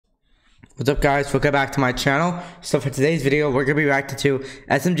What's up, guys? Welcome back to my channel. So for today's video, we're gonna be reacting to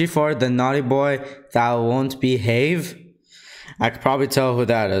SMG4, the naughty boy that won't behave. I could probably tell who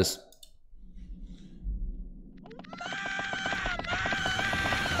that is.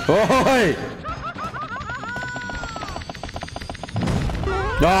 Oi!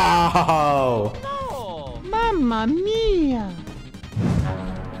 Oh! No! Mamma mia!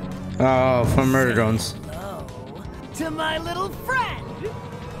 Oh, from Murder Drones. Hello to my little friend.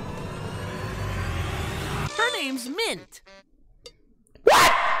 Her name's Mint.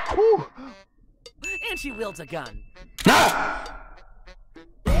 What? Ooh. And she wields a gun. Ah!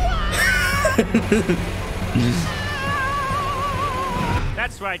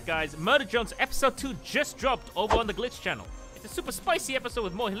 That's right, guys. Murder Drones episode 2 just dropped over on the Glitch channel. It's a super spicy episode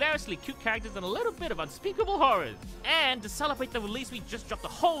with more hilariously cute characters and a little bit of unspeakable horrors. And to celebrate the release, we just dropped a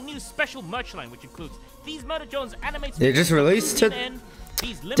whole new special merch line, which includes these Murder Drones animated. They just released it?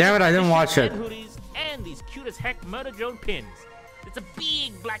 These Damn it, I didn't watch it. Hoodies, and these cute as heck Murder Drone pins. It's a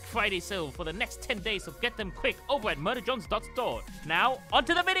big Black Friday sale for the next 10 days, so get them quick over at murderdrones.store. Now,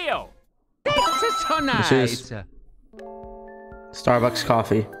 onto the video. This is so nice. This is Starbucks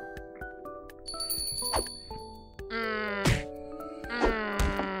coffee.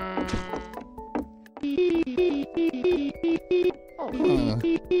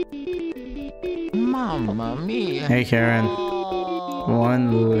 Mamma mia. Hey, Karen.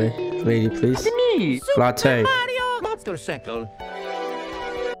 One lady, please. Me. Latte. Motorcycle.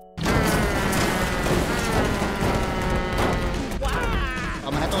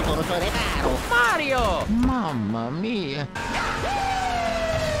 Mario. Mamma mia.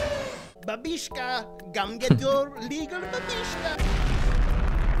 Babishka, come get your legal babishka.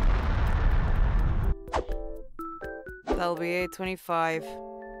 That'll be 825.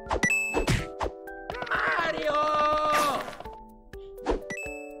 Mario.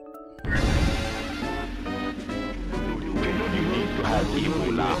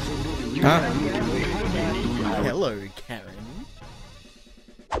 Huh? Hello, Karen.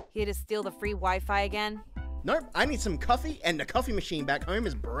 Here to steal the free Wi-Fi again? Nope, I need some coffee, and the coffee machine back home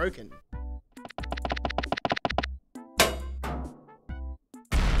is broken.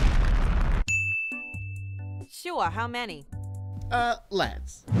 Sure, how many?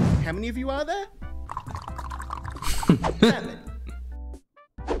 Lads, how many of you are there? 7.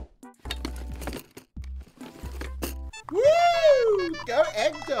 Woo! Go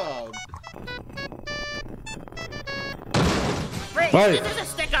Egg Dog! Freeze, Right. this is a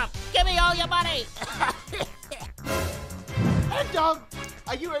stick-up. Give me all your money. Egg Dog,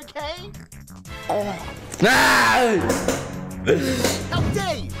 are you okay? Ah! How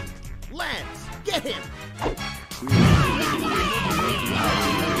dare you! Lance, get him!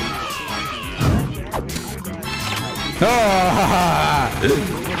 Ah!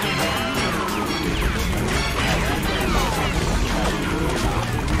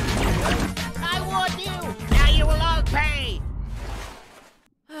 I warned you. Now you will all pay.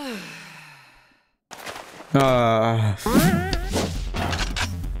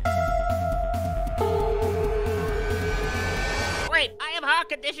 Wait, I am heart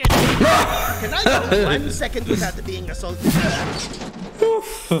conditioned. Can I go 1 second without being assaulted?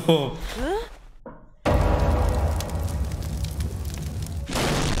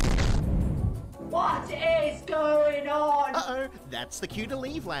 What is going on? Uh-oh, that's the cue to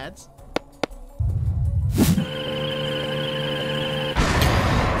leave, lads.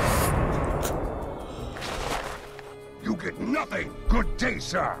 You get nothing. Good day,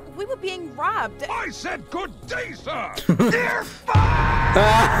 sir. We were being robbed. I said good day, sir. They're fine.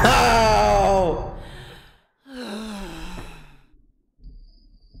 Oh!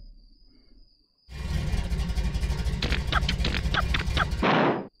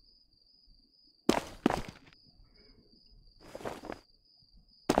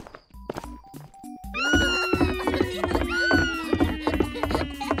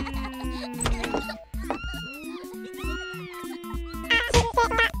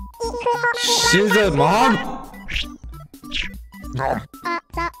 She's a mom? Oh,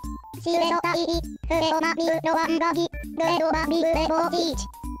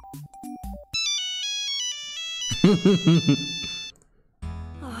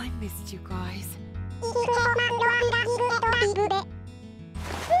 I missed you guys.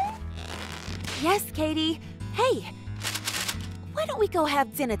 Yes, Katie. Hey, why don't we go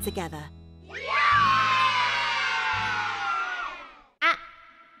have dinner together?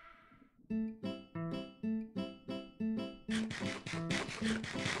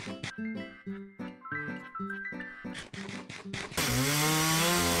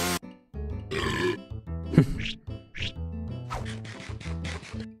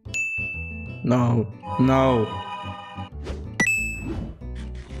 No. No.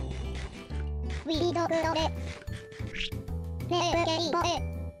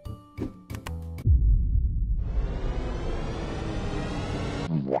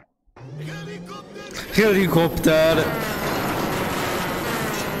 Helicopter.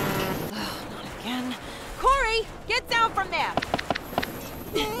 Again. Corey, get down from there.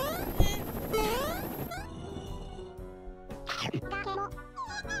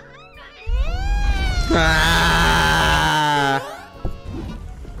 Ah!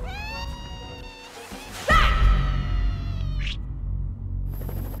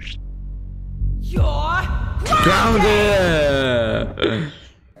 You're Grounded.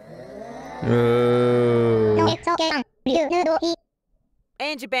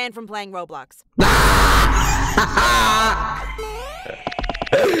 and you're banned from playing Roblox.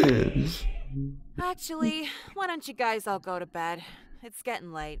 Actually, why don't you guys all go to bed? It's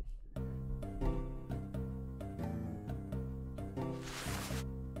getting late.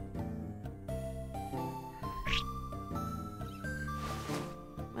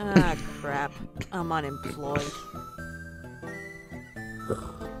 Ah, crap. I'm unemployed.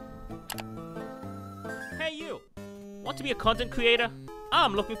 Hey you! Want to be a content creator?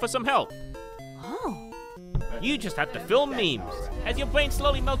 I'm looking for some help. Oh. You just have to film memes. As your brain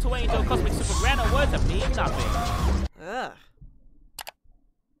slowly melts away into a cosmic super random words that mean nothing. Ugh.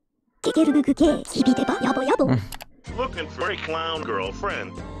 Looking for a clown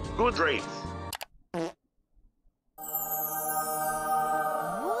girlfriend. Good race.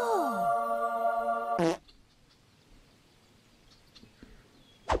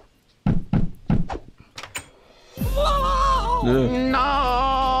 No!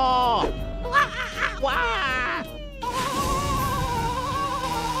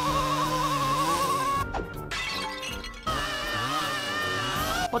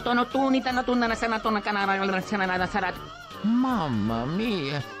 Potono tunita na tunna na sana to na kanara na sana na sarat. Mamma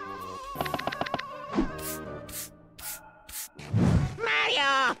mia.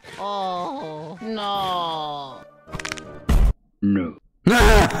 Mario! Oh, no. No.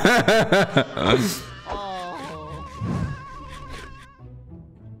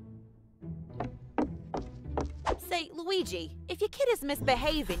 Say, Luigi, if your kid is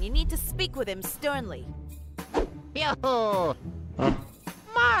misbehaving, you need to speak with him sternly. Yo!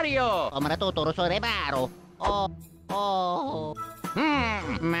 Mario! Oh, maratuturo sa rebaro. Oh.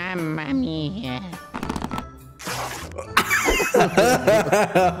 Mamma mia.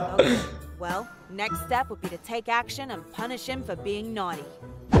 Okay. Well, next step would be to take action and punish him for being naughty.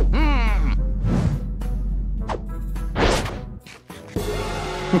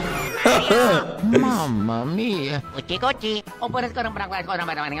 Mamma mia. Kuchi. Operas ko ng prankwal ko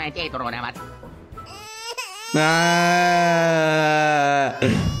naman ng tituro naman.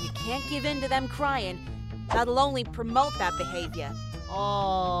 You can't give in to them crying. That'll only promote that behavior.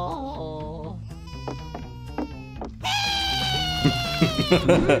 Oh.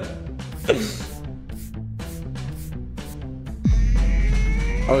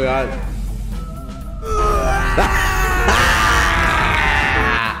 Oh god.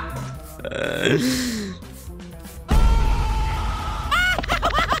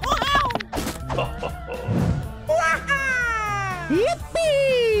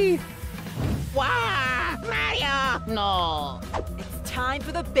 Yippee! Wow! Mario! No. It's time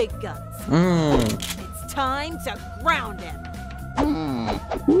for the big guns. It's time to ground him.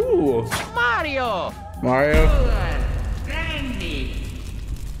 Ooh. Mario! Mario. Randy!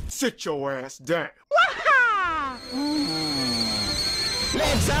 Sit your ass down.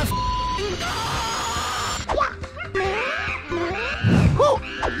 Let's have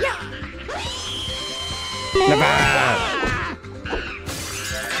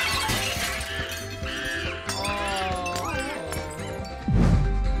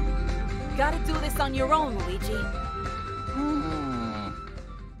Gotta do this on your own, Luigi.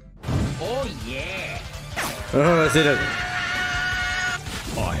 Oh yeah! Oh, let's see that.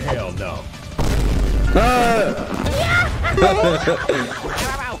 Oh, hell no.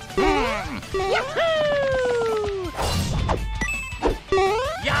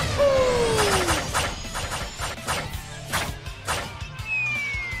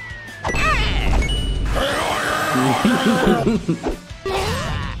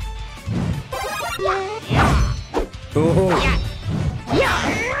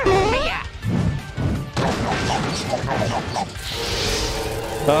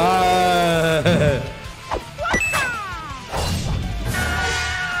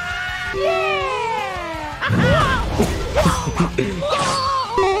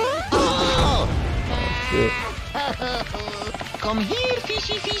 Come here,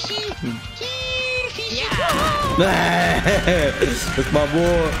 fishy, fishy. Here, fishy. That's my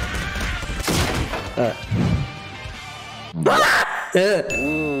boy.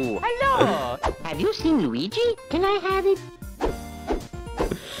 Ooh, hello. Have you seen Luigi? Can I have it?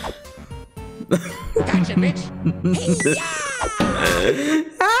 Gotcha, bitch.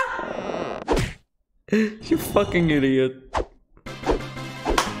 You fucking idiot.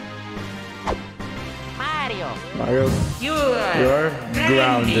 Mario, you're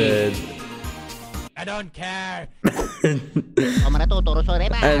grounded. I don't care. I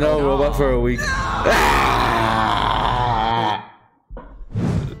know, robot for a week.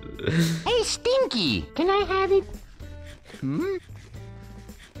 Hey, Stinky, can I have it?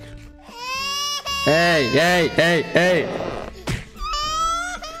 Hey.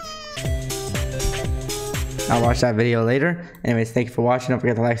 I'll watch that video later. Anyways, thank you for watching. Don't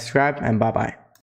forget to like, subscribe, and bye-bye.